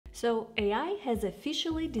So AI has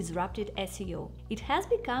officially disrupted SEO. It has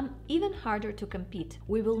become even harder to compete.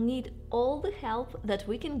 We will need all the help that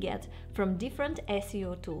we can get from different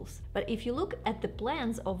SEO tools. But if you look at the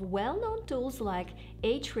plans of well-known tools like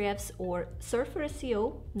Ahrefs or Surfer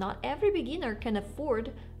SEO, not every beginner can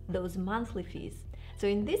afford those monthly fees. So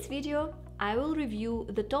in this video, I will review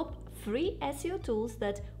the top 3 SEO tools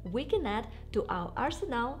that we can add to our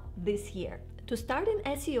arsenal this year. To start in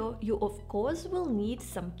SEO, you of course will need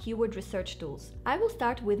some keyword research tools. I will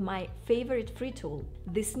start with my favorite free tool.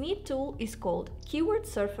 This neat tool is called Keyword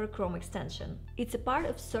Surfer Chrome Extension. It's a part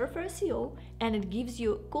of Surfer SEO and it gives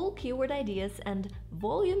you cool keyword ideas and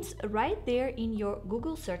volumes right there in your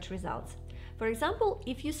Google search results. For example,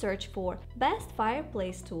 if you search for best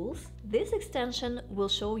fireplace tools, this extension will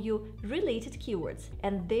show you related keywords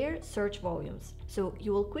and their search volumes. So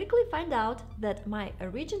you will quickly find out that my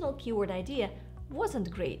original keyword idea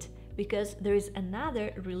wasn't great, because there is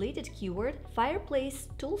another related keyword, fireplace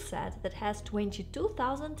toolset, that has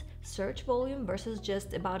 22,000 search volume versus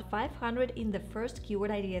just about 500 in the first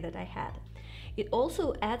keyword idea that I had. It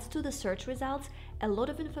also adds to the search results a lot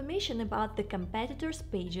of information about the competitors'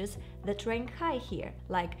 pages that rank high here,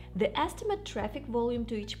 like the estimate traffic volume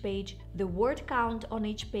to each page, the word count on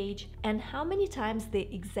each page, and how many times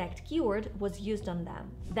the exact keyword was used on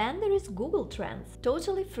them. Then there is Google Trends,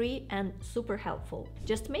 totally free and super helpful.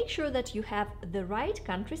 Just make sure that you have the right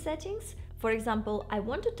country settings. For example, I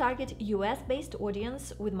want to target US-based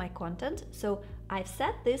audience with my content, so I've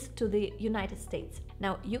set this to the United States.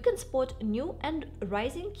 Now, you can spot new and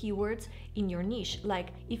rising keywords in your niche, like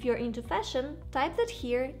if you're into fashion, type that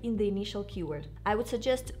here in the initial keyword. I would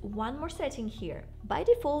suggest one more setting here. By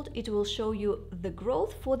default, it will show you the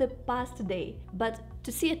growth for the past day, but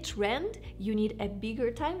to see a trend, you need a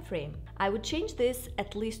bigger time frame. I would change this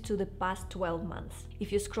at least to the past 12 months.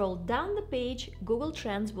 If you scroll down the page, Google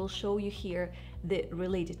Trends will show you here the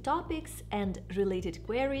related topics and related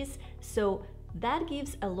queries, so that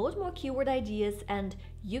gives a lot more keyword ideas and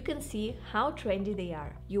you can see how trendy they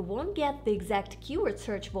are. You won't get the exact keyword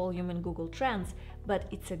search volume in Google Trends, but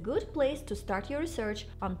it's a good place to start your research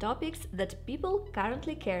on topics that people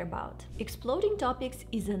currently care about. Exploding Topics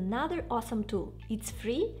is another awesome tool. It's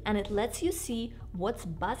free and it lets you see what's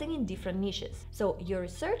buzzing in different niches. So your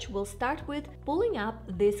research will start with pulling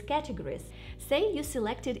up these categories. Say you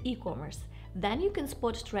selected e-commerce. Then you can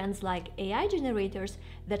spot trends like AI generators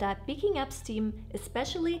that are picking up steam,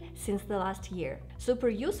 especially since the last year. Super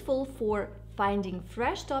useful for finding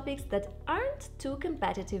fresh topics that aren't too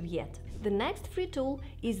competitive yet. The next free tool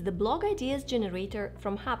is the Blog Ideas Generator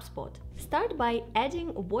from HubSpot. Start by adding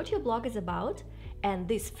what your blog is about, and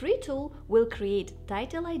this free tool will create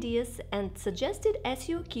title ideas and suggested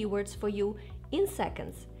SEO keywords for you in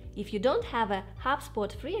seconds. If you don't have a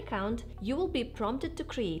HubSpot free account, you will be prompted to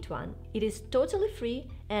create one. It is totally free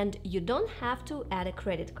and you don't have to add a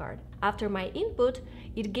credit card. After my input,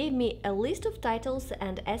 it gave me a list of titles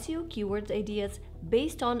and SEO keyword ideas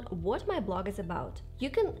based on what my blog is about. You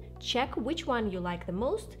can check which one you like the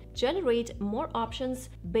most, generate more options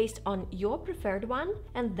based on your preferred one,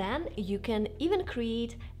 and then you can even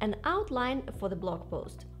create an outline for the blog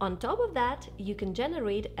post. On top of that, you can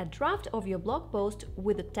generate a draft of your blog post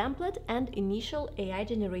with a template and initial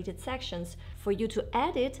AI-generated sections for you to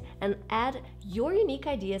edit and add your unique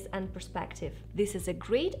ideas and perspective. This is a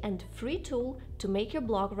great and free tool to make your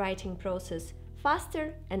blog writing process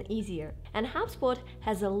faster and easier. And HubSpot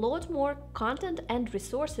has a lot more content and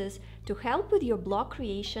resources to help with your blog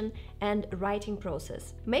creation and writing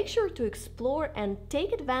process. Make sure to explore and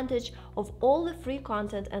take advantage of all the free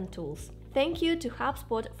content and tools. Thank you to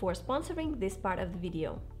HubSpot for sponsoring this part of the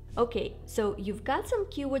video. Okay, so you've got some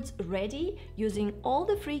keywords ready using all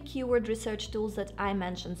the free keyword research tools that I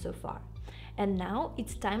mentioned so far. And now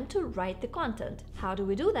it's time to write the content. How do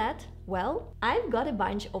we do that? Well, I've got a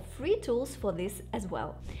bunch of free tools for this as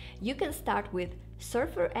well. You can start with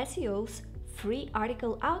Surfer SEO's free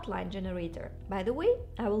article outline generator. By the way,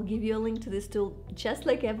 I will give you a link to this tool, just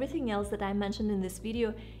like everything else that I mentioned in this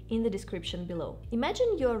video, in the description below.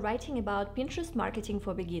 Imagine you're writing about Pinterest marketing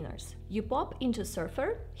for beginners. You pop into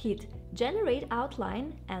Surfer, hit Generate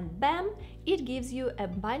Outline, and bam, it gives you a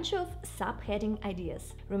bunch of subheading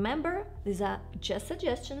ideas. Remember, these are just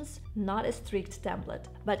suggestions, not a strict template,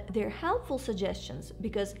 but they're helpful suggestions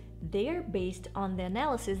because they're based on the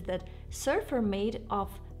analysis that Surfer made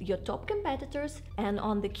of your top competitors and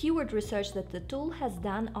on the keyword research that the tool has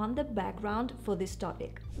done on the background for this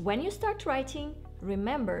topic. When you start writing,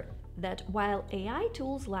 remember that while AI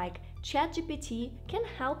tools like ChatGPT can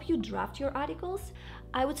help you draft your articles,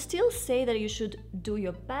 I would still say that you should do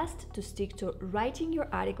your best to stick to writing your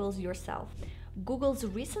articles yourself. Google's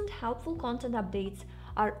recent helpful content updates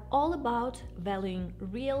are all about valuing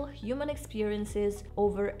real human experiences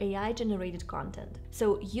over AI-generated content.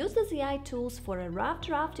 So use the AI tools for a rough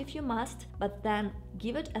draft if you must, but then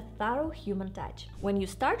give it a thorough human touch. When you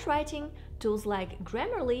start writing, tools like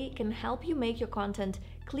Grammarly can help you make your content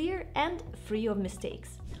clear and free of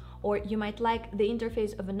mistakes. Or you might like the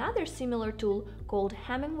interface of another similar tool called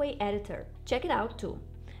Hemingway Editor. Check it out too.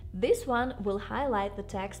 This one will highlight the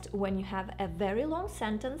text when you have a very long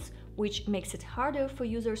sentence, which makes it harder for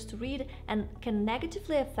users to read and can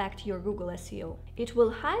negatively affect your Google SEO. It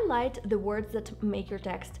will highlight the words that make your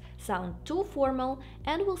text sound too formal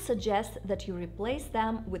and will suggest that you replace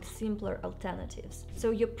them with simpler alternatives.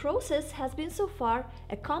 So your process has been so far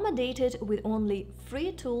accommodated with only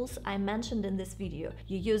free tools I mentioned in this video.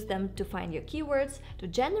 You use them to find your keywords, to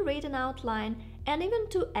generate an outline, and even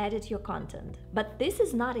to edit your content. But this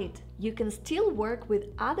is not it. You can still work with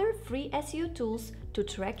other free SEO tools to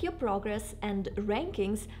track your progress and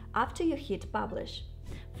rankings after you hit publish.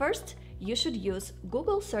 First, you should use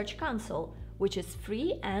Google Search Console, which is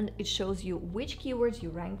free and it shows you which keywords you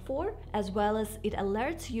rank for, as well as it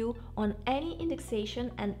alerts you on any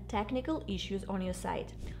indexation and technical issues on your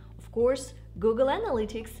site. Of course, Google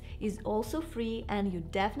Analytics is also free and you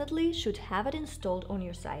definitely should have it installed on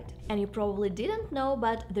your site. And you probably didn't know,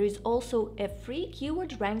 but there is also a free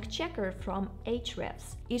keyword rank checker from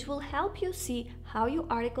Ahrefs. It will help you see how your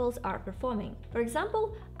articles are performing. For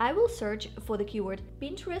example, I will search for the keyword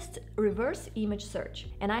Pinterest reverse image search,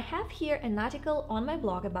 and I have here an article on my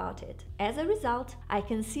blog about it. As a result, I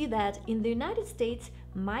can see that in the United States,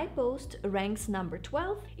 my post ranks number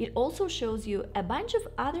 12. It also shows you a bunch of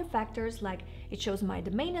other factors, like it shows my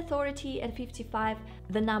domain authority at 55,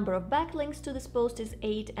 the number of backlinks to this post is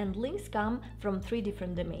 8, and links come from 3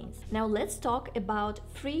 different domains. Now let's talk about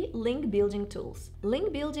free link building tools.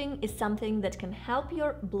 Link building is something that can help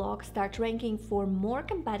your blog start ranking for more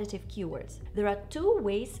competitive keywords. There are 2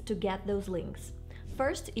 ways to get those links.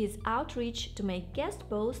 First is outreach to make guest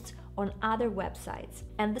posts on other websites,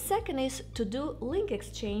 and the second is to do link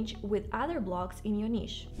exchange with other blogs in your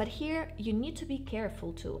niche. But here you need to be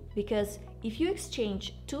careful too, because if you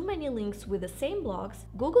exchange too many links with the same blogs,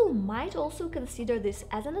 Google might also consider this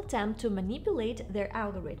as an attempt to manipulate their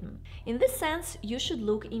algorithm. In this sense, you should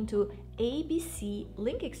look into ABC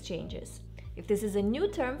link exchanges. If this is a new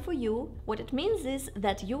term for you, what it means is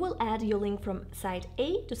that you will add your link from site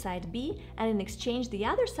A to site B, and in exchange the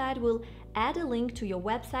other side will add a link to your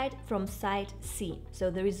website from site C.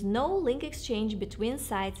 So there is no link exchange between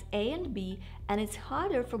sites A and B, and it's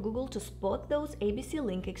harder for Google to spot those ABC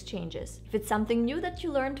link exchanges. If it's something new that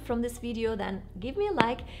you learned from this video, then give me a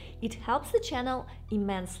like. It helps the channel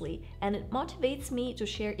immensely and it motivates me to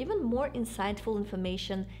share even more insightful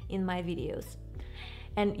information in my videos.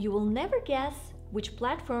 And you will never guess which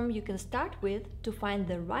platform you can start with to find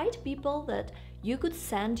the right people that you could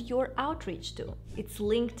send your outreach to. It's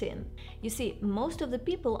LinkedIn. You see, most of the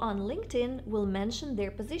people on LinkedIn will mention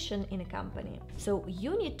their position in a company. So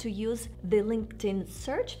you need to use the LinkedIn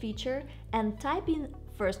search feature and type in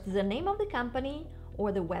first the name of the company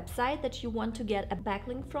or the website that you want to get a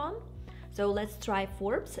backlink from. So let's try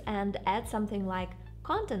Forbes and add something like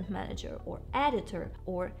content manager or editor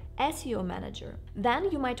or SEO manager. Then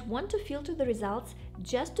you might want to filter the results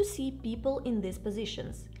just to see people in these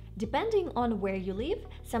positions. Depending on where you live,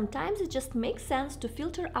 sometimes it just makes sense to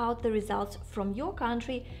filter out the results from your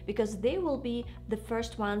country because they will be the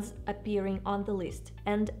first ones appearing on the list.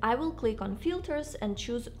 And I will click on filters and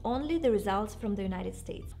choose only the results from the United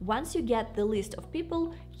States. Once you get the list of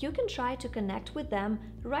people, you can try to connect with them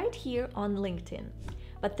right here on LinkedIn.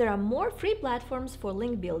 But there are more free platforms for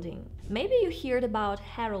link building. Maybe you heard about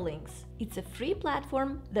HeroLinks. It's a free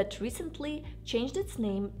platform that recently changed its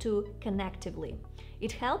name to Connectively.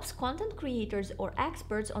 It helps content creators or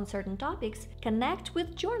experts on certain topics connect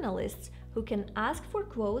with journalists who can ask for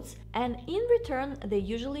quotes, and in return they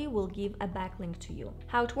usually will give a backlink to you.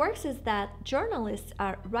 How it works is that journalists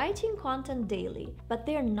are writing content daily, but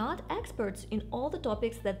they're not experts in all the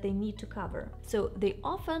topics that they need to cover. So they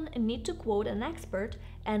often need to quote an expert,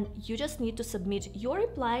 and you just need to submit your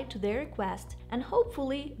reply to their request, and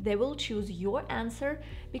hopefully they will choose your answer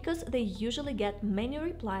because they usually get many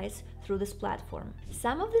replies through this platform.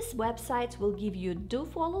 Some of these websites will give you do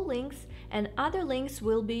follow links, and other links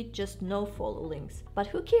will be just no follow links. But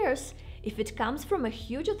who cares if it comes from a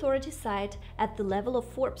huge authority site at the level of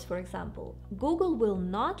Forbes, for example? Google will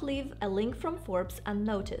not leave a link from Forbes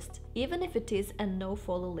unnoticed, even if it is a no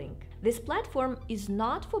follow link. This platform is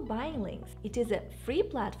not for buying links. It is a free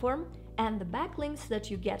platform, and the backlinks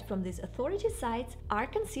that you get from these authority sites are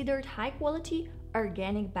considered high quality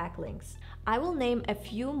organic backlinks. I will name a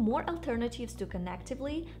few more alternatives to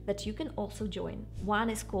Connectively that you can also join. One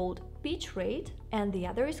is called Pitch Rate and the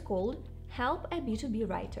other is called Help a B2B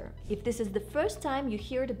Writer. If this is the first time you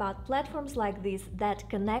heard about platforms like this that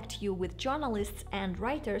connect you with journalists and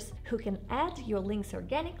writers who can add your links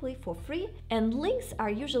organically for free, and links are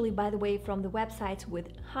usually, by the way, from the websites with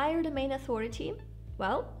higher domain authority,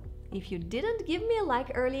 well, if you didn't give me a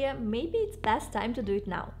like earlier, maybe it's best time to do it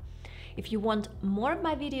now. If you want more of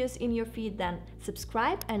my videos in your feed, then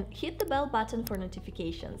subscribe and hit the bell button for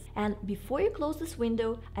notifications. And before you close this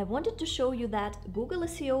window, I wanted to show you that Google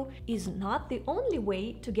SEO is not the only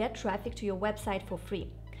way to get traffic to your website for free.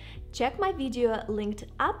 Check my video linked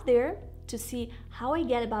up there to see how I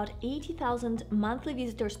get about 80,000 monthly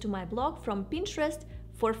visitors to my blog from Pinterest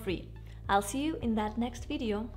for free. I'll see you in that next video.